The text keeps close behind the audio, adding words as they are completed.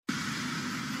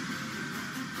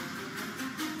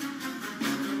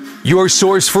Your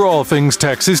source for all things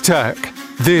Texas Tech.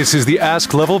 This is the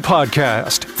Ask Level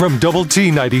Podcast from Double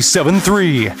T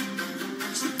 97.3.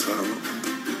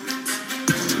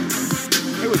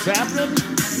 Hey, what's happening?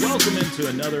 Welcome into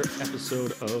another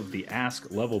episode of the Ask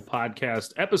Level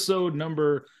Podcast, episode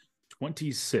number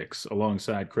 26.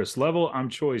 Alongside Chris Level, I'm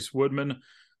Chois Woodman.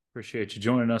 Appreciate you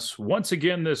joining us once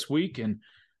again this week, and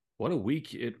what a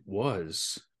week it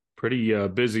was. Pretty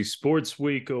busy sports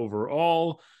week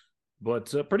overall.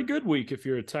 But a pretty good week if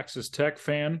you're a Texas Tech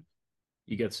fan.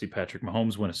 You got to see Patrick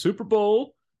Mahomes win a Super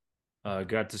Bowl.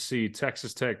 Got to see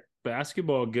Texas Tech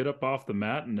basketball get up off the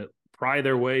mat and pry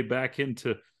their way back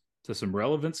into some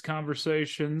relevance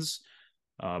conversations.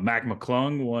 Mac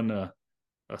McClung won a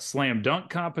slam dunk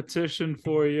competition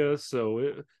for you. So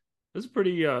it was a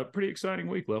pretty exciting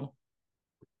week, Lil.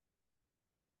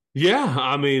 Yeah,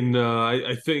 I mean,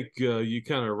 I think you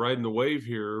kind of riding the wave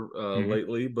here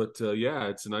lately, but yeah,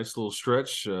 it's a nice little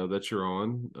stretch that you're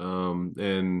on.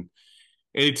 And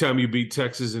anytime you beat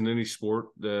Texas in any sport,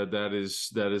 that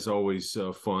is always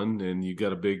fun. And you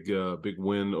got a big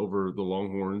win over the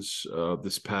Longhorns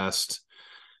this past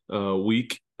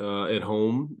week at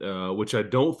home, which I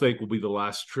don't think will be the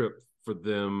last trip for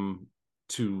them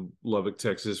to Lubbock,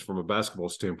 Texas, from a basketball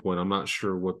standpoint. I'm not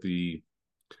sure what the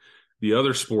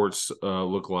other sports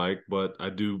look like, but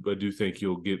I do think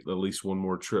you'll get at least one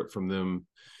more trip from them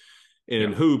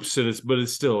in hoops, and it's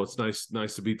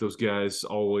nice to beat those guys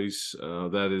always.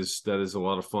 That is a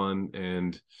lot of fun,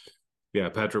 and yeah,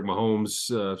 Patrick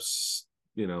Mahomes.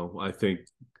 I think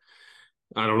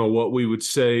I don't know what we would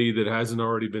say that hasn't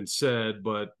already been said,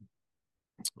 but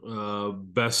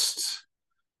best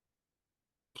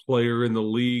player in the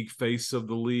league, face of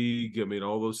the league. I mean,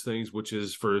 all those things, which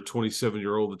is for a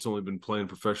 27-year-old that's only been playing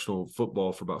professional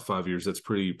football for about 5 years. That's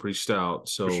pretty stout.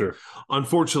 So sure.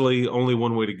 Unfortunately, only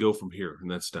one way to go from here, and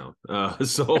that's down.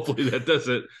 So hopefully that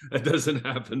doesn't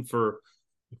happen for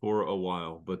a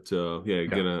while. But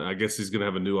I guess he's gonna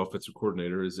have a new offensive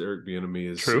coordinator as Eric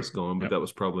Bieniemy is gone. But that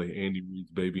was probably Andy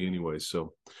Reid's baby anyway.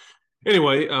 So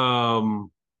anyway,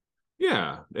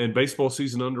 yeah, and baseball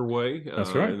season underway.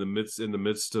 That's right. In the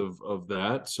midst of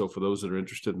that. So for those that are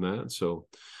interested in that, so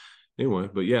anyway,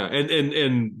 but yeah,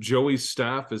 and Joey's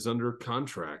staff is under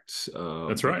contract.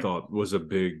 That's right. I thought was a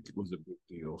big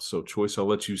deal. So Choice, I'll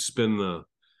let you spin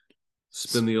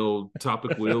the old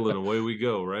topic wheel and away we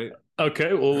go. Right.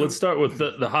 Okay. Well, let's start with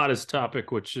the hottest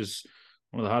topic, which is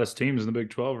one of the hottest teams in the Big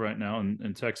 12 right now,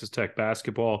 in Texas Tech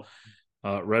basketball.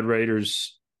 Red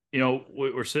Raiders.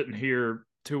 We're sitting here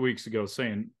 2 weeks ago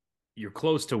saying you're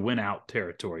close to win out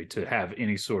territory to have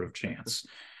any sort of chance.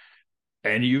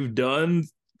 And you've done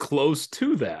close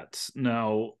to that.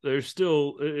 Now it's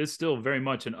still very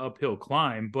much an uphill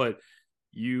climb, but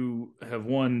you have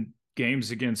won games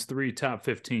against 3 top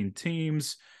 15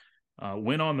 teams,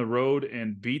 went on the road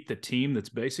and beat the team that's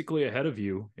basically ahead of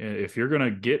you. If you're going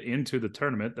to get into the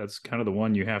tournament, that's kind of the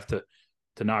one you have to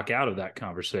knock out of that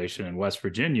conversation in West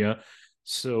Virginia.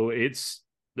 So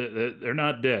they're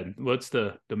not dead. What's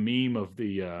the meme of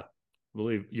the I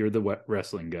believe you're the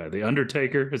wrestling guy, the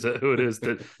Undertaker? Is that who it is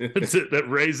that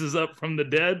raises up from the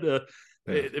dead?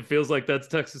 It feels like that's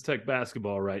Texas Tech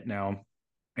basketball right now.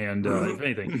 And if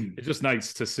anything, it's just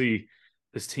nice to see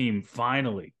this team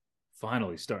finally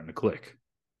starting to click.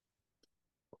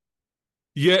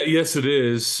 Yeah, yes, it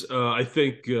is. I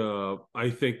think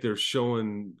they're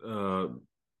showing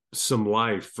some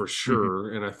life for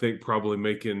sure, and I think probably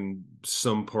making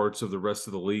some parts of the rest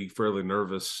of the league fairly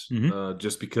nervous,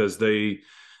 just because they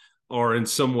are in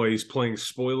some ways playing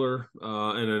spoiler,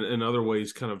 and in other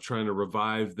ways kind of trying to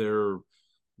revive their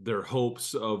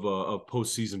hopes of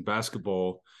postseason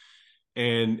basketball.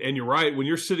 And you're right, when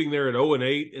you're sitting there at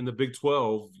 0-8 in the Big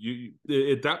 12, you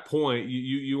at that point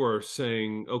you are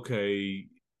saying, okay,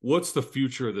 what's the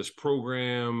future of this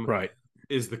program? Right.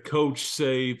 Is the coach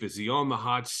safe? Is he on the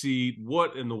hot seat?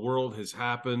 What in the world has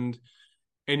happened?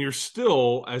 And you're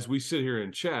still, as we sit here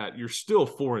and chat, you're still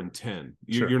 4-10.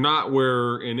 You're not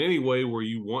in any way where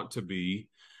you want to be.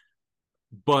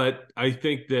 But I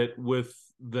think that with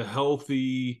the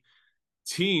healthy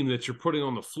team that you're putting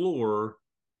on the floor,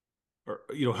 or,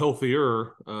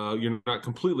 healthier, you're not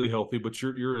completely healthy, but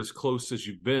you're as close as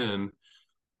you've been.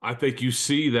 I think you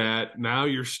see that now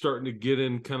you're starting to get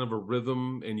in kind of a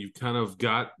rhythm, and you've kind of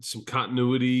got some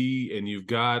continuity, and you've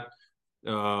got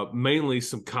mainly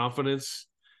some confidence,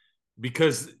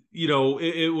 because,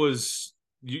 it was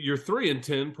you're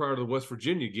 3-10 prior to the West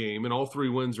Virginia game, and all 3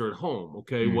 wins are at home.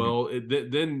 Okay. Well,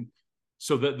 then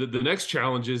So the next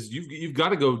challenge is you've got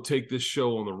to go take this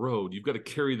show on the road. You've got to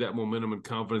carry that momentum and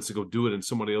confidence to go do it in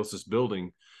somebody else's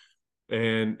building.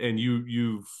 and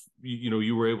you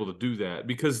were able to do that.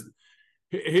 Because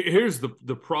here's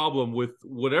the problem with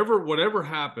whatever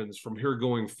happens from here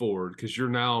going forward, because you're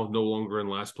now no longer in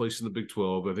last place in the Big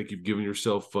 12. I think you've given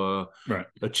yourself a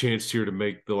chance here to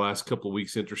make the last couple of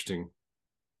weeks interesting.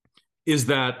 Is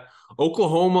that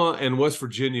Oklahoma and West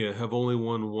Virginia have only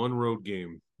won one road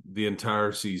game the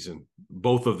entire season.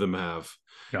 Both of them have.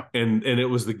 Yeah. And it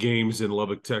was the games in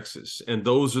Lubbock, Texas. And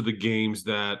those are the games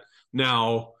that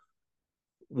now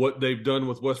what they've done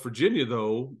with West Virginia,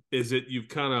 though, is that you've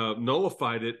kind of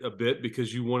nullified it a bit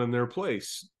because you won in their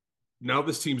place. Now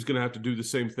this team's going to have to do the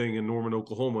same thing in Norman,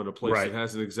 Oklahoma, in a place that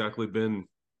hasn't exactly been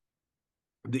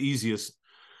the easiest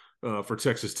for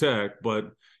Texas Tech.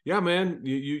 But yeah, man,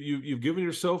 you've given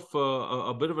yourself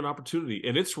a bit of an opportunity,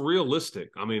 and it's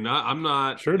realistic. I mean, I'm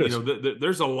not sure it is.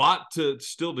 There's a lot to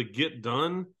get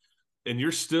done, and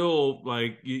you're still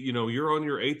like you're on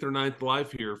your 8th or 9th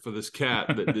life here for this cat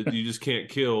that you just can't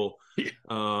kill.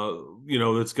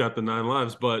 That's got the 9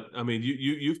 lives. But I mean,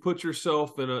 you've put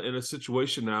yourself in a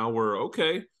situation now where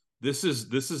okay, this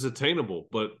is attainable,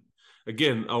 but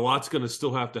again, a lot's going to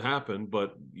still have to happen,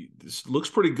 but this looks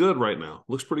pretty good right now.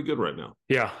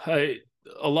 Yeah,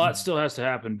 a lot still has to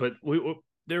happen, but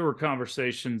there were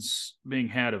conversations being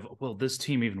had of, will this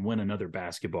team even win another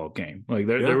basketball game? Like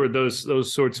there were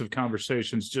those sorts of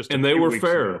conversations and they were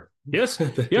fair. Ago. Yes,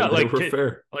 yeah, they were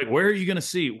fair. Like, where are you going to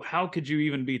see? How could you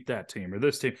even beat that team or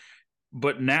this team?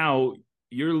 But now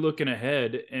you're looking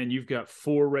ahead, and you've got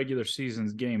 4 regular season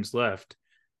games left.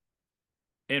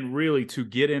 And really, to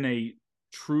get in a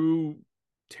true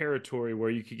territory where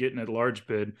you could get in a large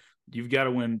bid, you've got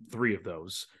to win 3 of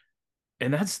those.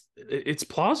 And it's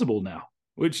plausible now,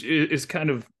 which is kind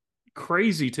of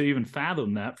crazy to even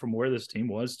fathom that from where this team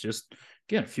was just,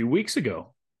 again, a few weeks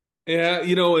ago. Yeah,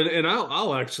 and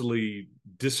I'll actually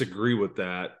disagree with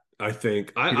that. I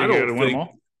think I don't think win them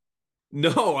all?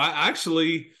 No,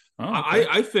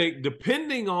 I think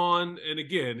depending on, and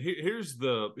again, here's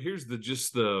the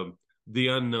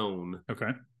unknown.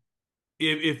 Okay.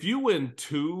 If you win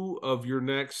 2 of your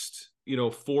next,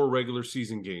 4 regular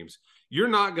season games, you're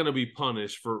not going to be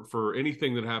punished for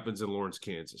anything that happens in Lawrence,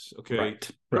 Kansas. Okay.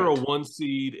 They're a 1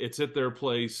 seed. It's at their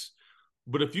place.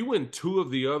 But if you win 2 of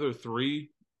the other 3,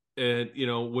 and,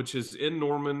 which is in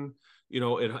Norman,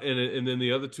 and then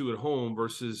the other 2 at home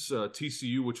versus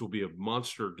TCU, which will be a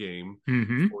monster game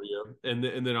for you. And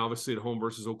then obviously at home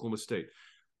versus Oklahoma State.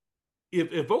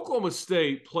 If Oklahoma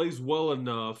State plays well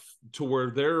enough to where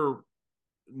their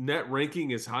net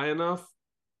ranking is high enough,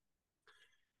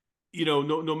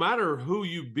 no matter who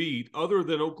you beat, other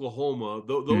than Oklahoma,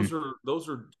 those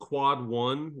are quad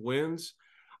 1 wins.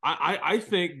 I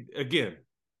think, again,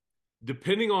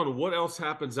 depending on what else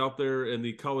happens out there in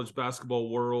the college basketball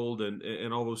world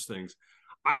and all those things,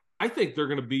 I think they're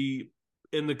going to be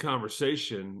in the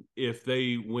conversation if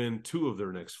they win 2 of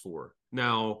their next 4.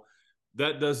 Now,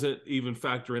 that doesn't even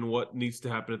factor in what needs to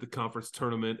happen at the conference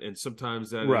tournament, and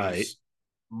sometimes that is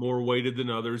more weighted than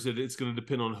others. It's going to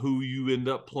depend on who you end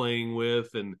up playing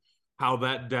with and how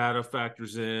that data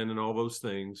factors in and all those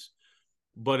things.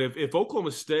 But if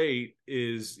Oklahoma State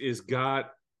is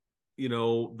got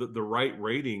the right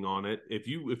rating on it, if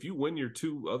you win your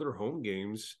 2 other home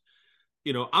games,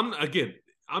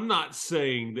 I'm not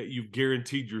saying that you've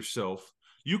guaranteed yourself.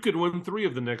 You could win 3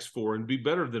 of the next 4 and be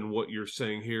better than what you're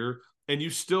saying here, and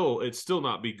it's still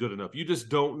not be good enough. You just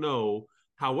don't know.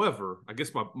 However, I guess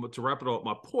to wrap it up,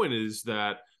 my point is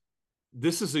that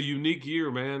this is a unique year,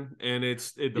 man, and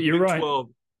the Big 12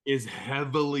 is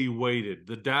heavily weighted.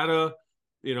 The data,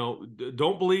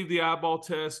 don't believe the eyeball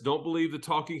test, don't believe the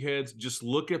talking heads. Just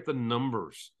look at the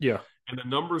numbers. Yeah, and the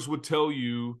numbers would tell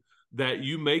you that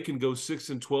you can go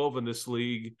 6-12 in this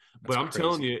league. But I'm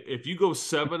telling you, if you go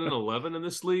 7-11 in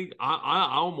this league, I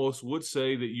almost would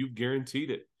say that you've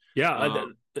guaranteed it. Yeah,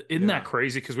 isn't that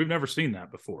crazy? Because we've never seen that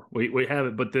before. We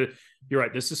haven't, but you're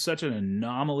right. This is such an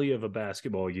anomaly of a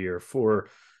basketball year for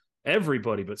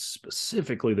everybody, but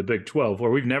specifically the Big 12, where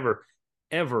we've never,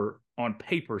 ever on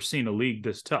paper seen a league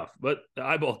this tough. But the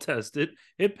eyeball test,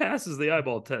 it passes the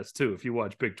eyeball test too if you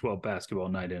watch Big 12 basketball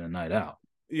night in and night out.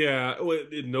 Yeah,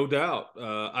 no doubt.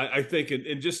 I think,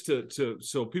 and just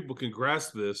so people can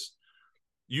grasp this,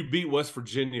 you beat West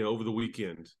Virginia over the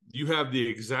weekend. You have the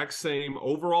exact same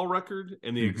overall record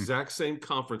and the exact same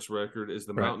conference record as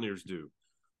the Mountaineers do.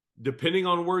 Depending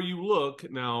on where you look,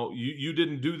 now you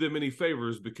didn't do them any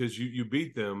favors because you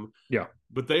beat them. Yeah.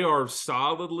 But they are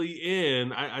solidly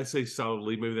in. I say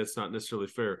solidly, maybe that's not necessarily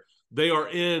fair. They are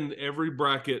in every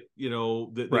bracket,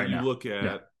 that you look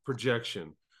at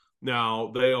projection.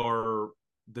 Now they are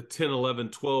the 10,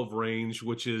 11, 12 range,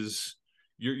 which is,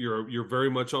 you're very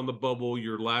much on the bubble,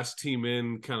 your last team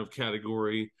in kind of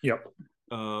category. Yep.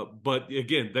 But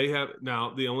again, they have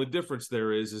now the only difference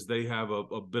there is they have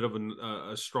a bit of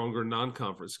a stronger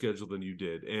non-conference schedule than you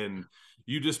did, and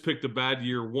you just picked a bad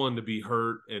year one to be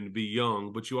hurt and to be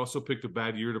young, but you also picked a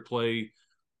bad year to play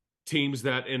teams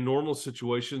that in normal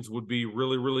situations would be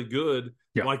really, really good,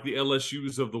 like the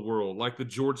LSUs of the world, like the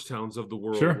Georgetowns of the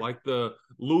world, like the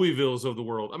Louisvilles of the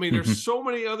world. I mean, there's so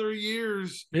many other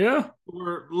years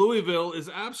where Louisville is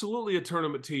absolutely a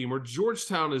tournament team, or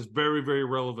Georgetown is very, very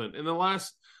relevant. In the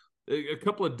last a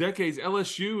couple of decades,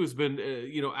 LSU has been,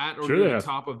 at or near the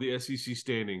top of the SEC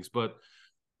standings, but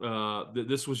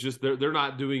this was just, they're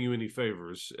not doing you any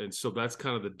favors. And so that's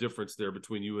kind of the difference there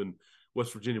between you and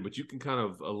West Virginia, but you can kind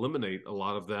of eliminate a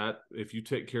lot of that if you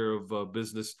take care of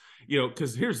business,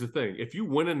 because here's the thing. If you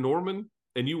win in Norman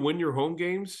and you win your home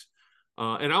games,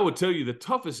 and I would tell you the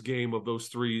toughest game of those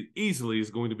three easily is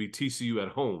going to be TCU at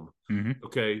home.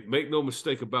 Okay. Make no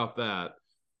mistake about that.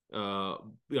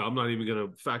 I'm not even going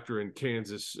to factor in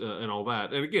Kansas and all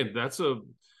that. And again, that's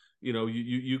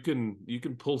you can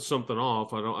pull something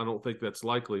off. I don't think that's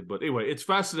likely, but anyway, it's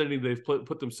fascinating. They've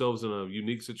put themselves in a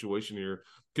unique situation here,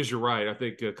 because you're right. I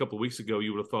think a couple of weeks ago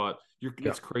you would have thought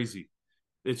it's crazy.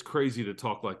 It's crazy to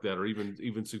talk like that or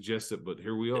even suggest it, but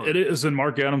here we are. It is, and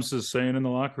Mark Adams is saying in the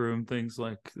locker room things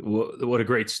like, "What a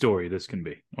great story this can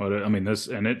be." This,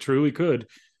 and it truly could.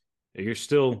 You're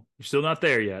still not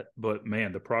there yet, but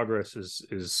man, the progress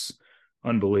is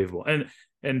unbelievable.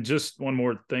 And just one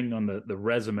more thing on the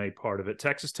resume part of it.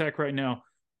 Texas Tech right now,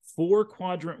 4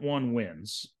 quadrant 1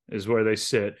 wins is where they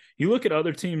sit. You look at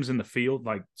other teams in the field,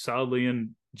 like solidly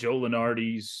in Joe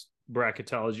Lenardi's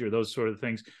bracketology or those sort of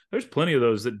things. There's plenty of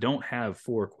those that don't have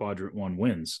 4 quadrant 1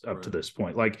 wins up to this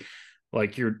point. Like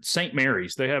your St.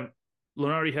 Mary's,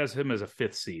 Lenardi has him as a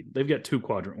 5th seed. They've got 2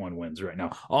 quadrant 1 wins right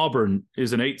now. Auburn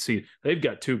is an 8th seed. They've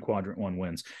got 2 quadrant 1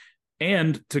 wins.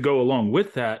 And to go along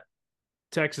with that,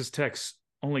 Texas Tech's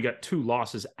only got 2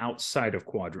 losses outside of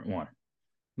quadrant 1.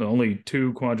 The only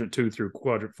 2 quadrant 2 through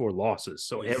quadrant 4 losses.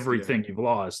 So everything you've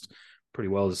lost pretty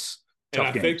well is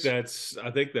tough games.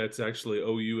 I think that's actually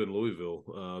OU and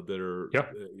Louisville that are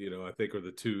I think are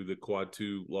the quad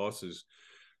 2 losses.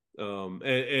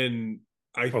 And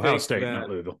I Ohio think State, not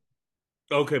Louisville.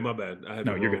 Okay, my bad. I had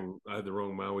the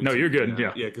wrong Maui. No, you're good.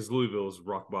 Yeah, because Louisville is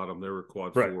rock bottom. They were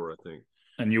quad 4, I think.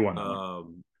 And you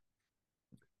won.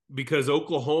 Because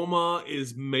Oklahoma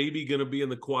is maybe going to be in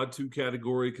the quad 2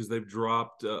 category because they've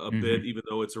dropped a bit, even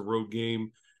though it's a road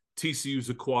game. TCU's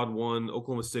a quad 1,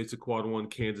 Oklahoma State's a quad 1,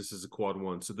 Kansas is a quad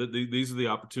 1. So these are the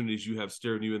opportunities you have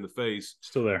staring you in the face.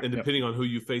 Still there. And depending on who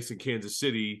you face in Kansas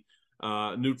City,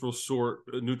 neutral site,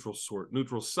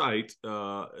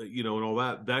 and all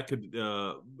that could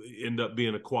end up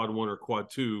being a quad 1 or quad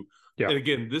 2. Yeah. And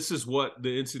again, this is what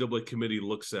the NCAA committee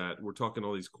looks at. We're talking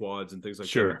all these quads and things like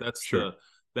that.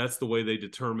 That's the way they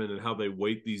determine and how they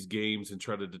weight these games and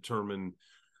try to determine,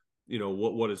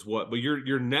 what is what. But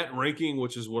your net ranking,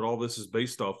 which is what all this is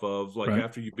based off of,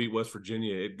 after you beat West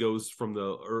Virginia, it goes from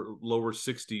the lower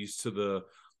 60s to the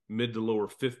mid to lower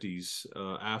 50s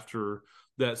after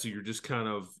that. So you're just kind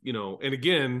of, and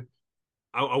again,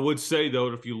 I would say,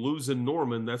 though, if you lose in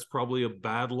Norman, that's probably a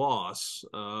bad loss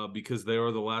because they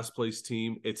are the last place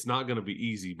team. It's not going to be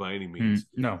easy by any means.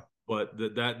 No. But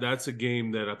that's a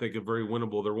game that I think is very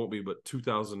winnable. There won't be but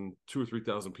 2,000 or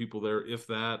 3,000 people there, if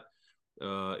that.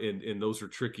 And those are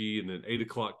tricky. And an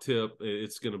 8:00 tip,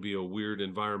 it's going to be a weird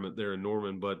environment there in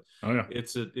Norman. But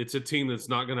it's a team that's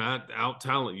not going to out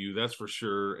talent you, that's for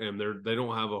sure. And they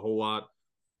don't have a whole lot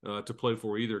to play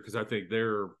for either, because I think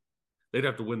they'd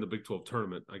have to win the Big 12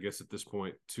 tournament, I guess, at this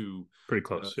point to pretty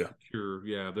close. Secure.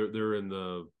 Yeah, they're in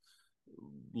the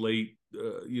late,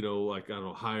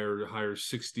 higher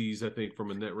 60s, I think,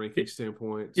 from a net ranking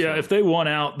standpoint. Yeah, so if they won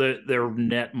out, their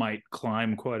net might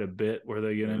climb quite a bit where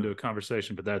they get into a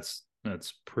conversation, but that's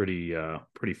pretty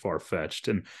far fetched.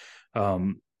 And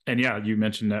you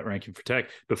mentioned net ranking for Tech.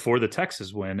 Before the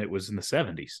Texas win, it was in the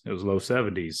 70s. It was low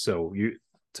 70s. So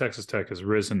Texas Tech has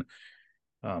risen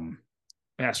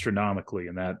astronomically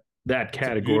in that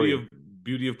category.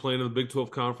 Beauty of playing in the Big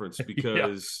 12 conference,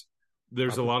 because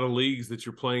there's a lot of leagues that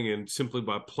you're playing in simply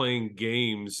by playing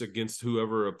games against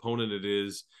whoever opponent it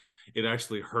is. It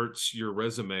actually hurts your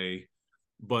resume.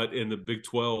 But in the Big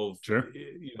 12,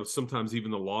 sometimes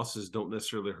even the losses don't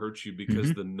necessarily hurt you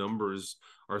because the numbers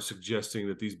are suggesting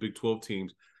that these Big 12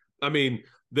 teams,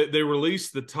 they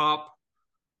released the top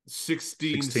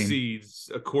 16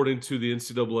 seeds according to the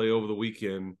NCAA over the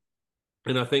weekend.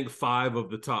 And I think 5 of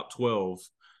the top 12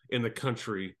 in the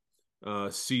country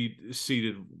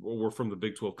seeded were from the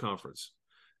Big 12 conference.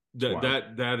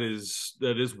 That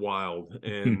is wild.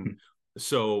 And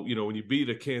so, when you beat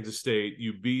a Kansas State,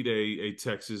 you beat a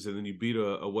Texas, and then you beat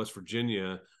a West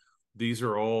Virginia, these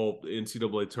are all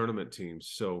NCAA tournament teams.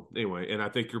 So anyway, and I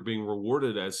think you're being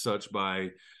rewarded as such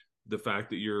by the fact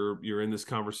that you're in this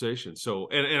conversation. So,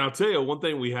 and I'll tell you one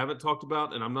thing we haven't talked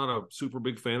about, and I'm not a super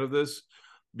big fan of this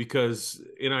because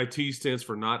NIT stands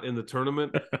for not in the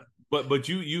tournament, but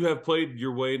you have played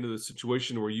your way into the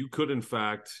situation where you could, in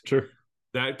fact, sure,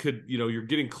 that could, you're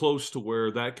getting close to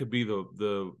where that could be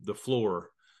the floor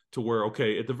to where,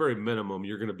 okay, at the very minimum,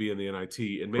 you're going to be in the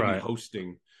NIT and maybe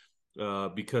hosting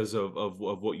because of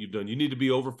what you've done. You need to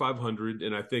be over 500.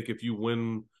 And I think if you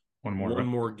win one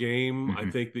more game, I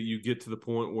think that you get to the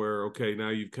point where, okay, now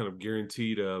you've kind of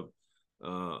guaranteed a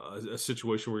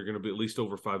situation where you're going to be at least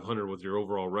over 500 with your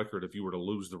overall record if you were to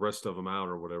lose the rest of them out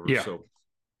or whatever. Yeah. So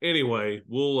anyway,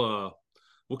 we'll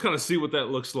kind of see what that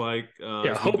looks like.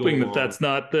 Hoping that that's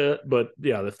not but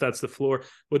if that's the floor,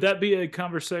 would that be a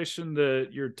conversation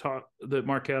that that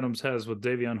Mark Adams has with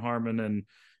Davion Harmon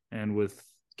and with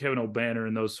Kevin O'Banner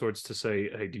and those sorts to say,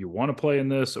 hey, do you want to play in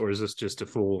this, or is this just a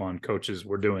fool on coaches?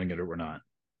 We're doing it or we're not.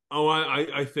 Oh,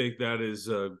 I think that is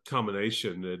a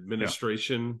combination.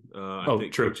 Administration, I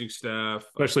think true. Coaching staff,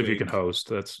 especially if you can host.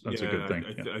 That's a good thing.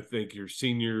 I think your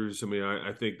seniors. I mean,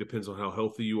 I think depends on how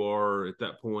healthy you are at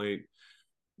that point.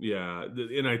 Yeah,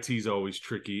 the NIT is always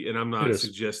tricky, and I'm not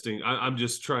suggesting. I'm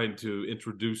just trying to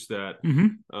introduce that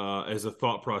as a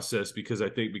thought process because I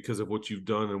think because of what you've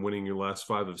done and winning your last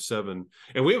 5 of 7,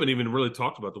 and we haven't even really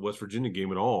talked about the West Virginia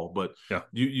game at all. But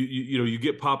you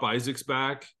get Pop Isaacs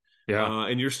back,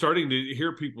 and you're starting to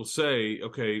hear people say,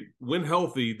 okay, when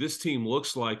healthy, this team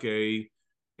looks like a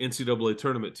NCAA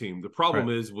tournament team. The problem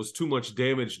was too much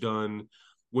damage done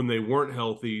when they weren't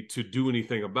healthy to do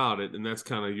anything about it, and that's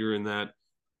kind of you're in that.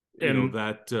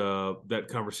 That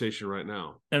conversation right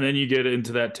now. And then you get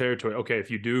into that territory. Okay, if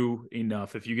you do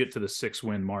enough, if you get to the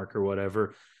 6-win mark or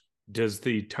whatever, does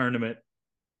the tournament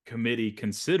committee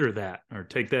consider that or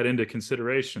take that into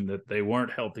consideration that they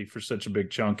weren't healthy for such a big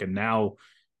chunk and now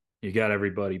you got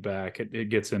everybody back? It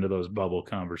gets into those bubble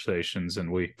conversations,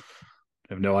 and we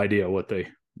have no idea what they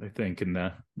think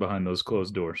behind those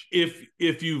closed doors.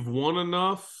 If you've won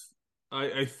enough,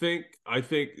 I think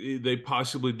they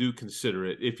possibly do consider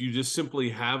it. If you just simply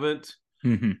haven't,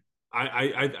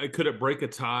 I could it break a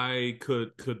tie?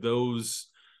 Could those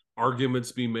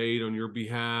arguments be made on your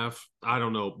behalf? I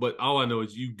don't know, but all I know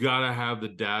is you got to have the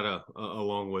data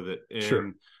along with it,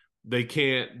 and they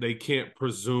can't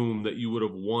presume that you would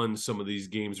have won some of these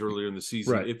games earlier in the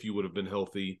season if you would have been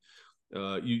healthy.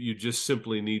 You just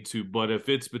simply need to. But if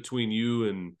it's between you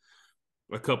and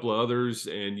a couple of others,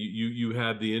 and you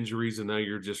had the injuries, and now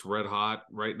you're just red hot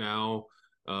right now.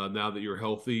 Now that you're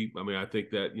healthy, I mean, I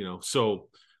think that so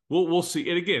we'll see.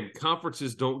 And again,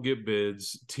 conferences don't get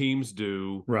bids; teams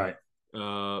do. Right.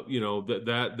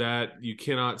 That you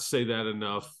cannot say that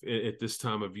enough at this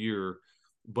time of year.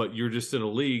 But you're just in a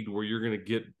league where you're going to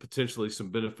get potentially some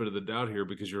benefit of the doubt here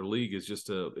because your league is just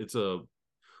a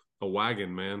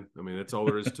wagon, man. I mean, that's all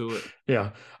there is to it.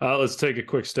 Yeah. Let's take a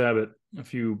quick stab at a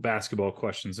few basketball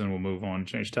questions and we'll move on,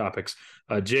 change topics.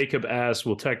 Jacob asks,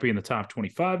 will Tech be in the top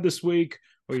 25 this week,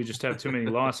 or you just have too many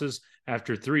losses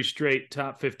after 3 straight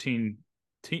top 15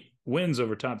 wins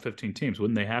over top 15 teams?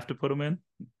 Wouldn't they have to put them in?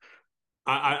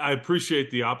 I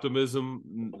appreciate the optimism.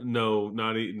 No,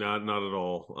 not at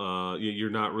all.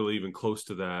 You're not really even close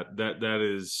to that. That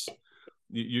is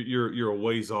you're a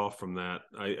ways off from that,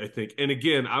 I think. And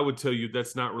again, I would tell you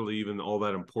that's not really even all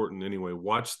that important anyway.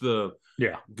 Watch the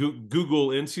Google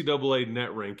NCAA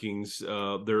net rankings.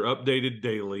 They're updated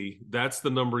daily. That's the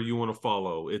number you want to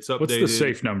follow. It's updated. What's the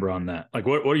safe number on that? Like,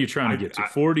 what are you trying to get to?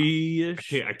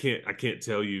 40-ish? I can't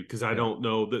tell you because I don't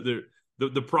know that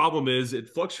the problem is it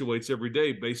fluctuates every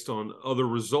day based on other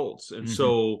results. And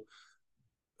so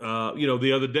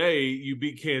the other day you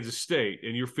beat Kansas State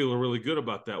and you're feeling really good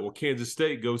about that. Well, Kansas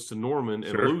State goes to Norman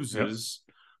and loses.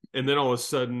 And then all of a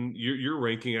sudden your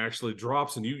ranking actually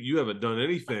drops and you haven't done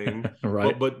anything.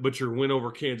 Right. But your win over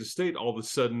Kansas State all of a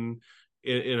sudden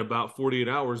in about 48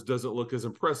 hours doesn't look as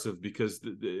impressive because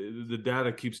the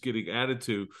data keeps getting added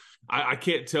to. I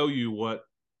can't tell you what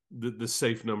the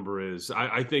safe number is.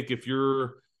 I think if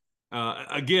you're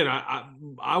again,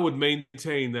 I would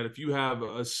maintain that if you have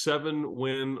a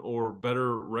 7-win or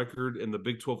better record in the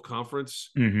Big 12 Conference,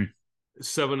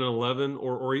 7-11,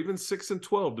 or even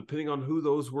 6-12, depending on who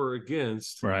those were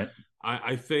against. Right.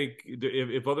 I think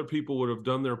if other people would have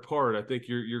done their part, I think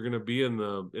you're going to be in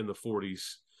the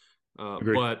 40s.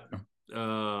 But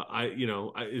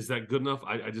is that good enough?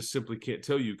 I just simply can't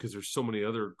tell you because there's so many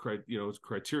other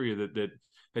criteria that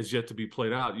has yet to be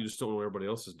played out. You just don't know what everybody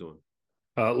else is doing.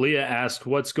 Leah asked,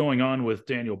 what's going on with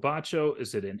Daniel Baccio?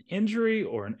 Is it an injury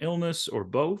or an illness or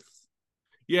both?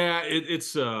 Yeah,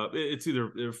 it's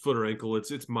either foot or ankle.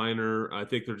 It's minor. I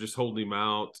think they're just holding him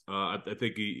out. I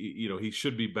think he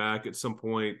should be back at some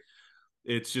point.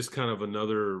 It's just kind of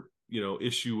another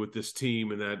issue with this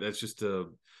team, and that's just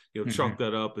chalk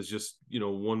that up as just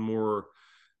one more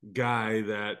guy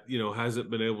that hasn't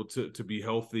been able to be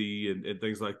healthy and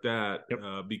things like that.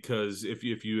 Yep. Because if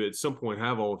you at some point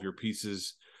have all of your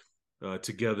pieces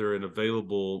together and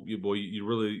available,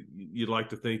 you'd like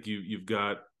to think you've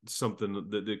got something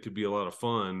that could be a lot of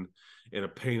fun and a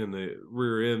pain in the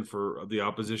rear end for the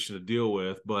opposition to deal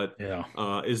with. But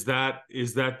is that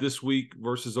this week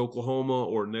versus Oklahoma,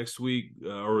 or next week,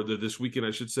 or this weekend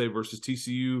I should say, versus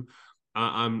TCU?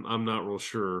 I'm not real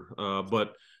sure.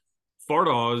 But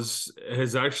Fardaws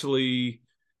has actually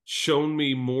shown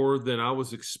me more than I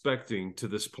was expecting to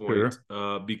this point.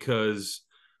 Sure. Because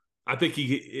I think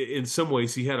in some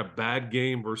ways he had a bad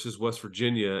game versus West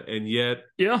Virginia, and yet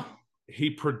he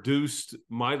produced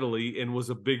mightily and was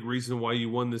a big reason why you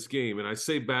won this game. And I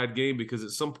say bad game because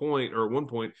at one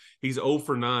point, he's 0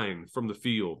 for 9 from the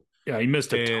field. Yeah, he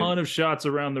missed a ton of shots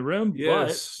around the rim,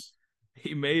 but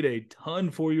he made a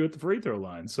ton for you at the free throw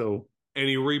line. And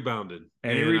he rebounded. I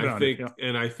think,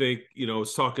 I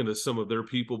was talking to some of their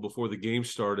people before the game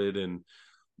started, and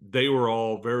they were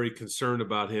all very concerned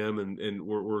about him, and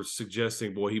we're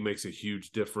suggesting, boy, he makes a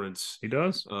huge difference. He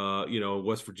does.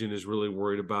 West Virginia's really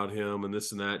worried about him and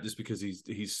this and that, just because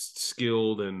he's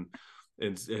skilled and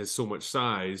has so much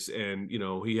size. And,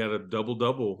 he had a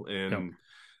double-double, and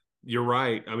you're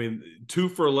right. I mean, 2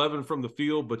 for 11 from the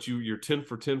field, but you're 10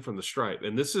 for 10 from the stripe.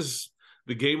 And this is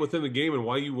the game within the game and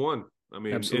why you won. I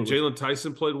mean, absolutely. And Jalen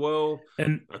Tyson played well.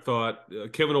 And I thought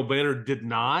Kevin O'Banner did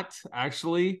not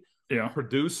actually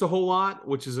produce a whole lot,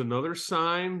 which is another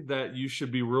sign that you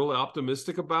should be really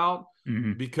optimistic about,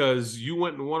 because you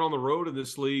went and won on the road in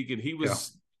this league, and he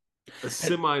was a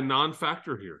semi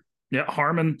non-factor here. Yeah,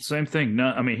 Harmon, same thing. No,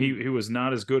 I mean, he was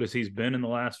not as good as he's been in the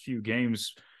last few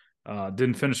games.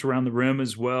 Didn't finish around the rim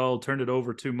as well, turned it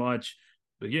over too much.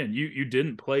 But again, you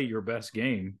didn't play your best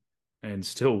game and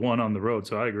still won on the road.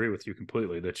 So I agree with you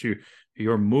completely that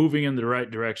you're moving in the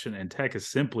right direction, and Tech is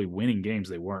simply winning games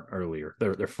they weren't earlier.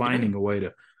 They're finding a way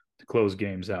to close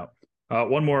games out.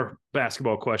 One more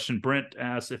basketball question. Brent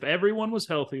asks, if everyone was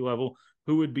healthy level,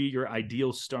 who would be your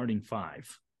ideal starting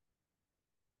 5?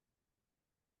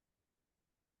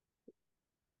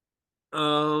 Yeah,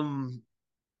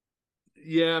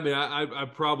 I mean, I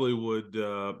probably would,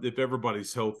 if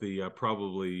everybody's healthy, I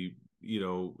probably,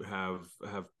 have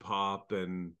Pop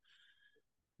and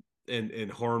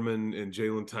Harmon and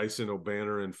Jalen Tyson,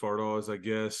 O'Banner and Fardaws, I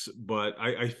guess. But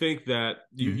I think that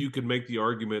you could make the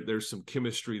argument there's some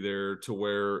chemistry there to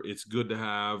where it's good to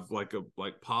have like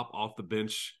Pop off the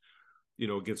bench,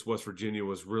 against West Virginia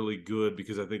was really good,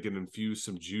 because I think it infused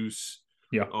some juice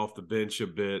off the bench a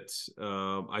bit.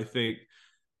 I think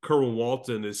Kerwin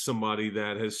Walton is somebody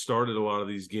that has started a lot of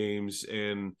these games,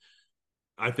 and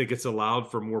I think it's allowed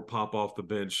for more Pop off the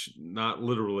bench, not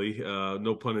literally,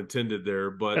 no pun intended there,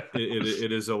 but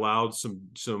it has allowed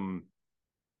some,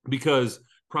 because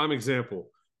prime example,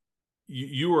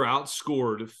 you were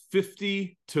outscored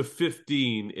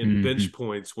 50-15 in bench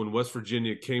points when West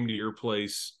Virginia came to your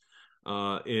place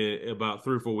about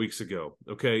 3 or 4 weeks ago.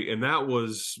 Okay. And that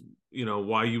was,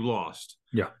 why you lost.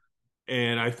 Yeah.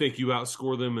 And I think you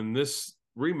outscore them in this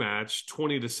rematch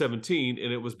 20-17,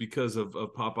 and it was because of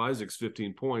Pop Isaac's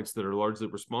 15 points that are largely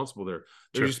responsible there.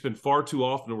 There's just been far too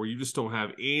often where you just don't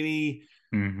have any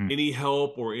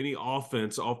help or any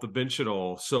offense off the bench at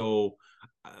all. So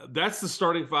that's the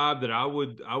starting 5 that I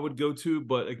would go to.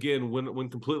 But again, when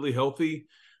completely healthy,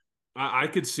 I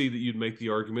could see that you'd make the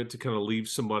argument to kind of leave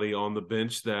somebody on the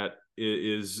bench that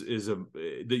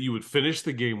that you would finish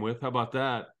the game with. How about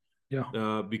that?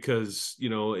 Yeah. Because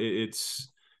it's,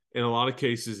 in a lot of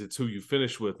cases, it's who you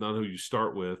finish with, not who you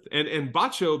start with. And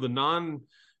Baccio, the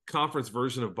non-conference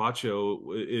version of Baccio,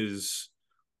 is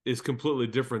completely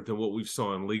different than what we've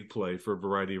saw in league play for a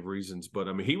variety of reasons. But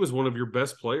I mean, he was one of your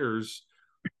best players,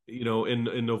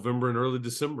 in November and early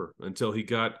December, until he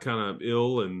got kind of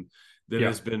ill, and then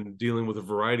has been dealing with a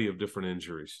variety of different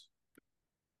injuries.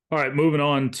 All right, moving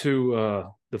on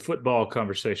to the football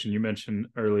conversation. You mentioned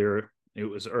earlier, it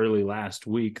was early last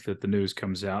week that the news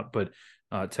comes out, but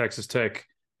Texas Tech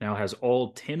now has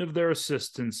all 10 of their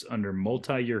assistants under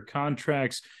multi-year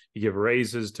contracts. You give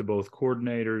raises to both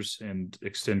coordinators and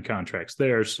extend contracts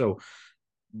there. So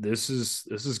this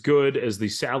is good, as the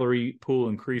salary pool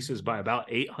increases by about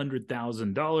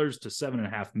 $800,000 to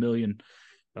 $7.5 million.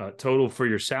 total for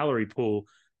your salary pool,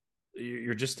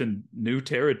 you're just in new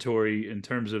territory in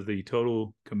terms of the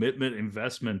total commitment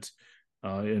investment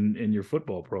in your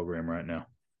football program right now.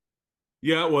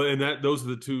 Yeah, well, and those are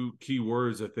the two key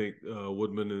words, I think,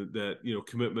 Woodman, that,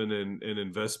 commitment and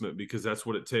investment, because that's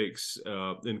what it takes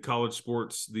in college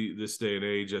sports this day and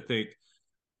age. I think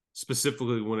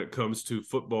specifically when it comes to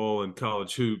football and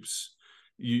college hoops,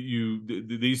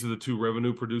 these are the two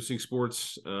revenue producing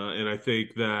sports, and I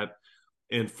think that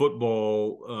in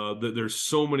football, there's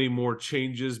so many more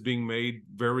changes being made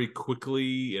very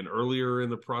quickly and earlier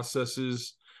in the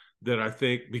processes that I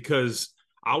think, because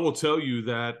I will tell you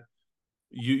that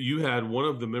you had one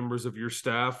of the members of your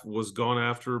staff was gone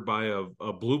after by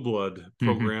a blue blood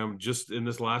program just in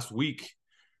this last week,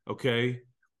 okay,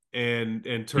 and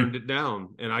turned it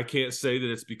down. And I can't say that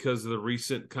it's because of the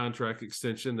recent contract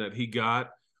extension that he got,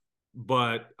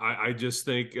 but I just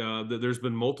think that there's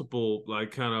been multiple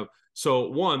so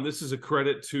one, this is a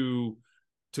credit to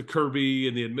Kirby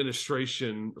and the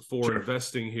administration for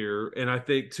investing here, and I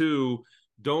think two,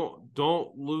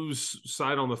 don't lose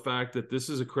sight on the fact that this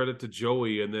is a credit to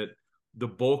Joey, and that the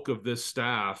bulk of this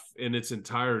staff in its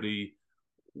entirety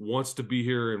wants to be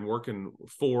here and working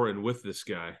for and with this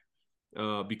guy,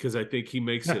 because I think he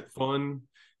makes it fun.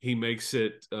 He makes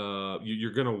it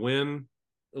you're going to win,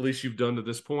 at least you've done to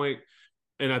this point.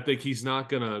 And I think he's not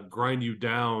going to grind you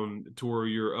down to where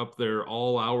you're up there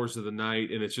all hours of the night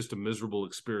and it's just a miserable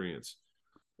experience.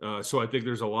 So I think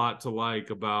there's a lot to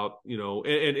like about,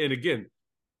 and again,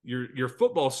 your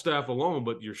football staff alone,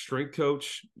 but your strength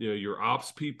coach, your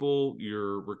ops people,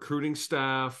 your recruiting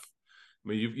staff. I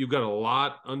mean, you've got a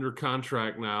lot under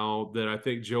contract now that I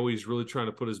think Joey's really trying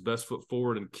to put his best foot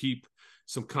forward and keep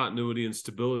some continuity and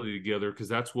stability together, because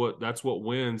that's what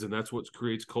wins, and that's what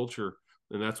creates culture,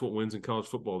 and that's what wins in college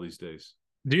football these days.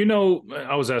 Do you know,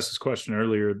 I was asked this question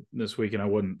earlier this week and I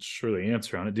wasn't sure the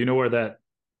answer on it. Do you know where that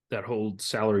whole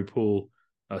salary pool,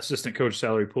 assistant coach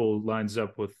salary pool, lines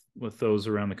up with those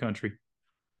around the country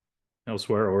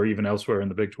elsewhere, or even elsewhere in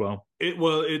the Big 12?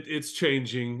 It's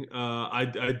changing.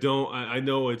 I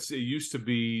know it used to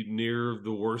be near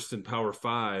the worst in Power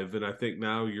 5, and I think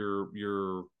now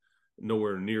you're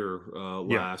nowhere near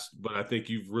last, but I think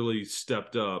you've really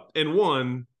stepped up. And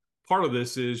one part of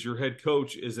this is your head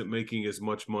coach isn't making as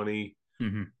much money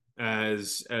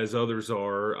as others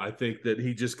are. I think that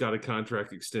he just got a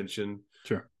contract extension.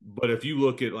 Sure. But if you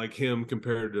look at like him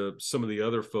compared to some of the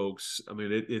other folks, I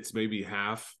mean, it's maybe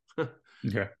half.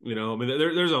 Okay. I mean,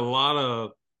 there's a lot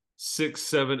of $6,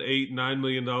 $7, $8, $9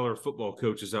 million football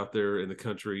coaches out there in the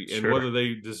country, and whether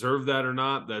they deserve that or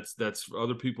not, that's for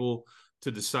other people to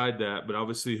decide that. But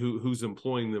obviously, who's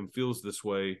employing them feels this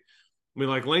way. I mean,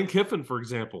 like Lane Kiffin, for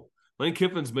example. Lane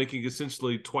Kiffin's making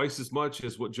essentially twice as much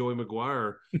as what Joey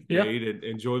McGuire made,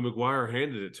 and Joey McGuire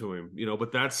handed it to him.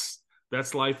 But that's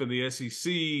life in the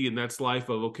SEC, and that's life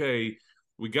of, okay,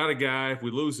 we got a guy, if we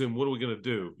lose him, what are we going to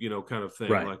do? kind of thing.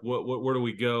 Right. Like where do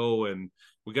we go? And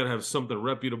we got to have something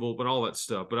reputable, but all that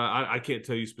stuff. But I can't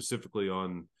tell you specifically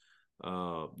on,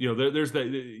 there's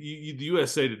that. The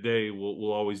USA Today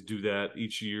will always do that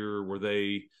each year, where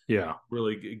they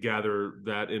really gather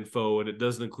that info, and it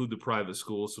doesn't include the private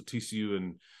schools. So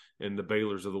TCU and the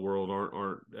Baylors of the world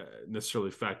aren't necessarily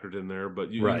factored in there,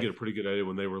 but you can get a pretty good idea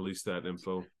when they release that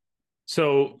info.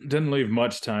 So didn't leave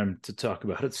much time to talk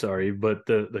about it, sorry, but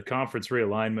the conference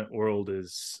realignment world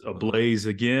is ablaze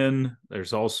again.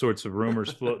 There's all sorts of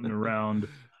rumors floating around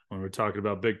when we're talking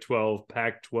about Big 12,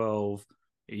 Pac-12,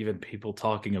 even people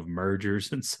talking of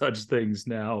mergers and such things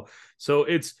now. So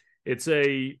it's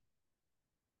a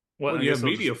you have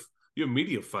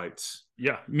media fights.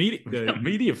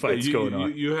 Media fights going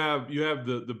on. You have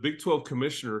the Big 12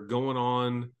 commissioner going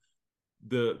on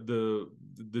the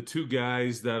two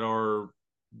guys that are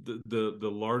the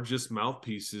largest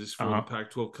mouthpieces for the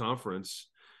Pac-12 conference,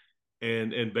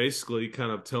 and basically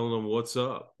kind of telling them what's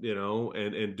up,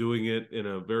 and doing it in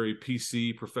a very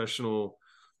PC professional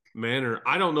manner.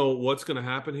 I don't know what's going to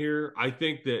happen here. I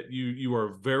think that you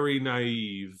are very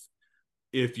naive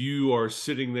if you are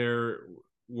sitting there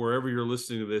wherever you're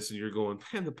listening to this and you're going,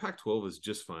 man, the Pac-12 is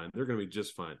just fine. They're going to be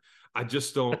just fine. I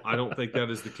don't think that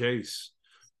is the case.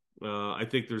 I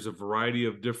think there's a variety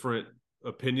of different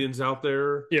opinions out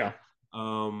there. Yeah.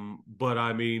 But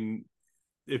I mean,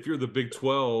 if you're the Big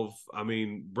 12, I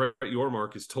mean, Brett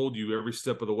Yormark has told you every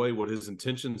step of the way what his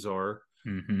intentions are.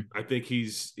 I think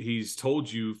he's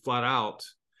told you flat out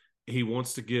he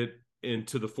wants to get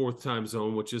into the fourth time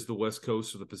zone, which is the West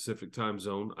Coast or the Pacific time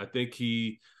zone. I think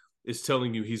he is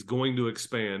telling you he's going to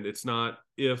expand. It's not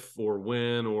if or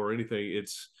when or anything.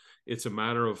 It's a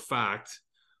matter of fact.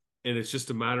 and it's just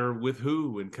a matter with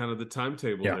who and kind of the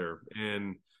timetable there.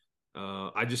 And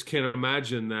I just can't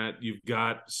imagine that you've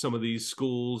got some of these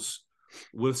schools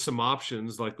with some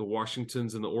options like the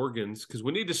Washingtons and the Oregons, because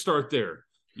we need to start there.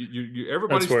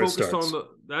 Everybody's focused on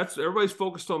everybody's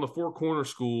focused on the four corner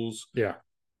schools. Yeah.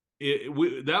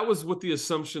 That was with the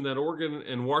assumption that Oregon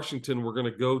and Washington were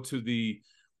going to go to the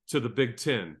Big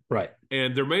Ten. Right.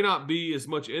 And there may not be as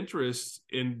much interest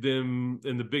in them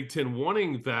in the Big Ten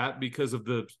wanting that because of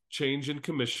the change in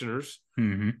commissioners.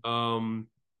 Mm-hmm.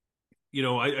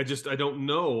 I don't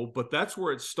know, but that's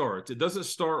where it starts. It doesn't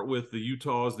start with the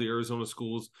Utahs, the Arizona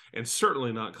schools, and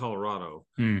certainly not Colorado.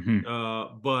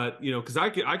 Mm-hmm. But because I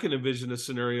can envision a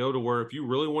scenario to where if you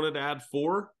really wanted to add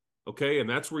 4, okay, and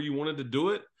that's where you wanted to do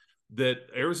it, that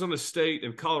Arizona State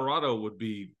and Colorado would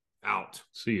be out.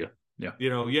 See ya. Yeah.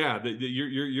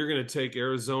 You're going to take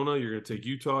Arizona, you're going to take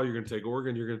Utah, you're going to take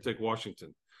Oregon, you're going to take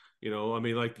Washington.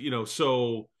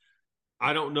 So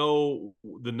I don't know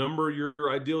the number you're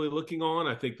ideally looking on.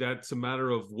 I think that's a matter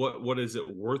of what is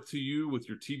it worth to you with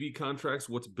your TV contracts,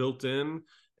 what's built in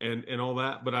and all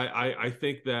that. But I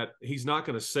think that he's not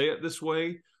going to say it this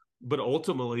way, but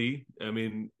ultimately, I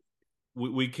mean,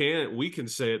 we can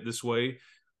say it this way.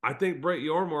 I think Brett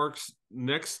Yarmark's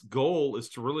next goal is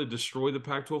to really destroy the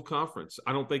Pac-12 conference.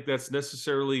 I don't think that's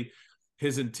necessarily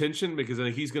his intention, because I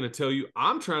think he's going to tell you,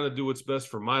 I'm trying to do what's best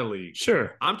for my league.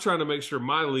 Sure. I'm trying to make sure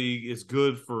my league is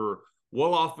good for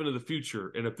well off into the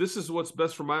future. And if this is what's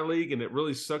best for my league and it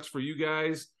really sucks for you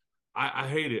guys, I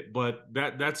hate it. But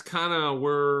that's kind of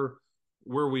where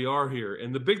we are here.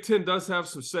 And the Big Ten does have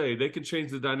some say. They can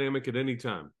change the dynamic at any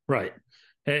time. Right.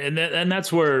 And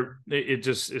that's where it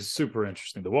just is super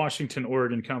interesting. The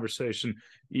Washington-Oregon conversation,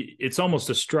 it's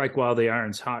almost a strike while the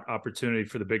iron's hot opportunity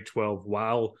for the Big 12,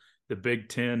 while the Big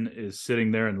Ten is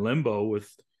sitting there in limbo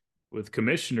with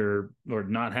commissioner or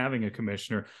not having a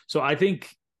commissioner. So I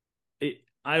think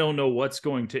I don't know what's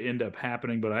going to end up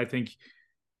happening, but I think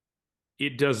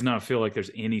it does not feel like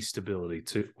there's any stability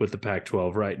with the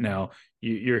Pac-12 right now.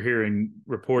 You're hearing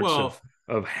reports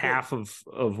of half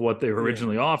of what they were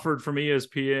originally offered from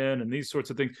ESPN and these sorts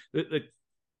of things.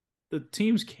 The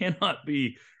teams cannot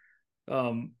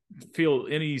feel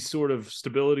any sort of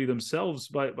stability themselves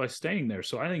by staying there.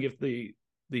 So I think if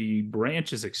the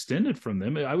branch is extended from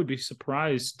them, I would be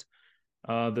surprised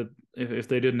that if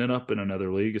they didn't end up in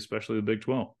another league, especially the Big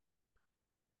 12.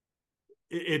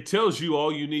 It tells you all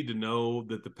you need to know,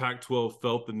 that the Pac-12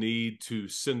 felt the need to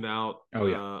send out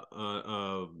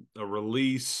a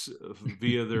release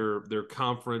via their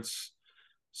conference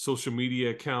social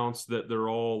media accounts that they're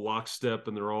all lockstep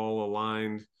and they're all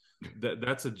aligned.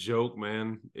 That's a joke,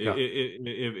 man. Yeah.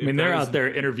 They're out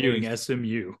there interviewing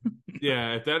SMU.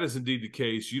 Yeah, if that is indeed the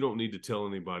case, you don't need to tell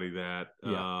anybody that.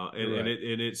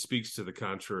 And it speaks to the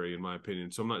contrary, in my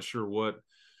opinion. So I'm not sure what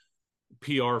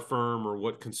PR firm or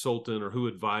what consultant or who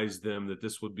advised them that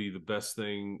this would be the best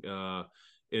thing to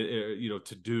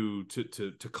do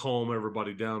to calm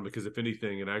everybody down, because if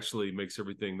anything, it actually makes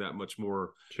everything that much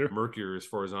more murkier as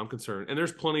far as I'm concerned. And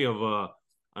there's plenty of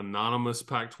anonymous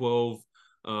Pac-12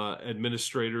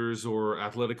 administrators or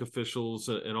athletic officials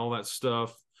and all that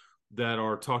stuff that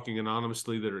are talking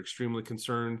anonymously that are extremely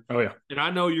concerned. Oh yeah. And I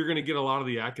know you're going to get a lot of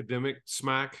the academic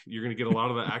smack. You're going to get a lot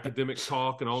of the academic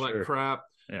talk and all that crap.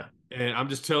 Yeah. And I'm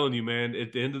just telling you, man,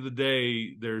 at the end of the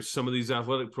day, there's some of these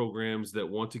athletic programs that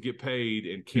want to get paid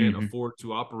and can't afford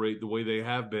to operate the way they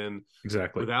have been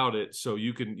without it. So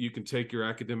you can take your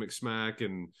academic smack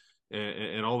and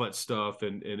all that stuff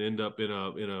and end up in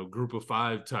a group of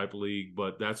 5 type league.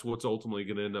 But that's what's ultimately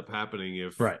going to end up happening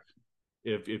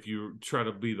if you try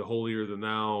to be the holier than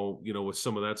thou, with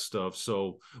some of that stuff.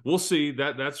 So we'll see.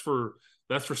 That's for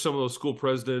some of those school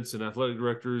presidents and athletic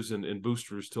directors and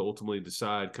boosters to ultimately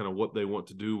decide kind of what they want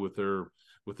to do with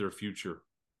their future.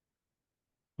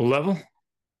 Well, Level, it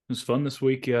was fun this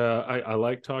week. I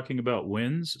like talking about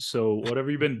wins. So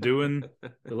whatever you've been doing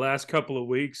the last couple of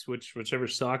weeks, whichever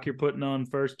sock you're putting on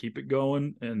first, keep it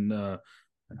going. And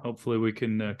hopefully we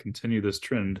can continue this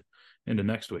trend into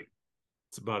next week.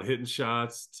 It's about hitting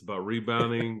shots. It's about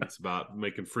rebounding. It's about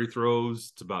making free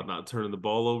throws. It's about not turning the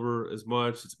ball over as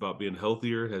much. It's about being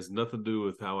healthier. It has nothing to do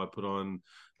with how I put on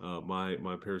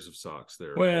my pairs of socks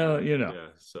there. Well,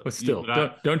 but still,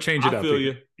 don't change it up. I feel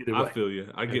you. Either way. I feel you.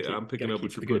 I'm picking up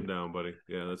what you're putting down, buddy.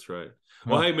 Yeah, that's right.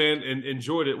 Well, hey, man, and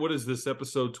enjoyed it. What is this,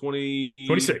 episode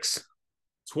 26?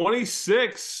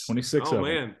 26. 26. Oh,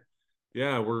 man.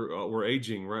 Yeah, we're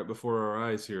aging right before our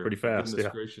eyes here. Pretty fast.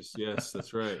 Goodness gracious. Yes,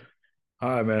 that's right. All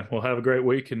right, man. We'll have a great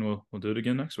week, and we'll do it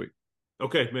again next week.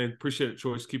 Okay, man. Appreciate it,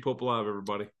 Choice. Keep hope alive,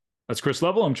 everybody. That's Chris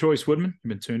Level. I'm Chois Woodman. You've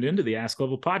been tuned in to the Ask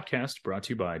Level podcast, brought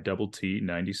to you by Double T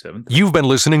 97.3. You've been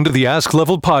listening to the Ask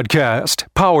Level podcast,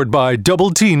 powered by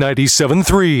Double T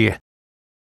 97.3.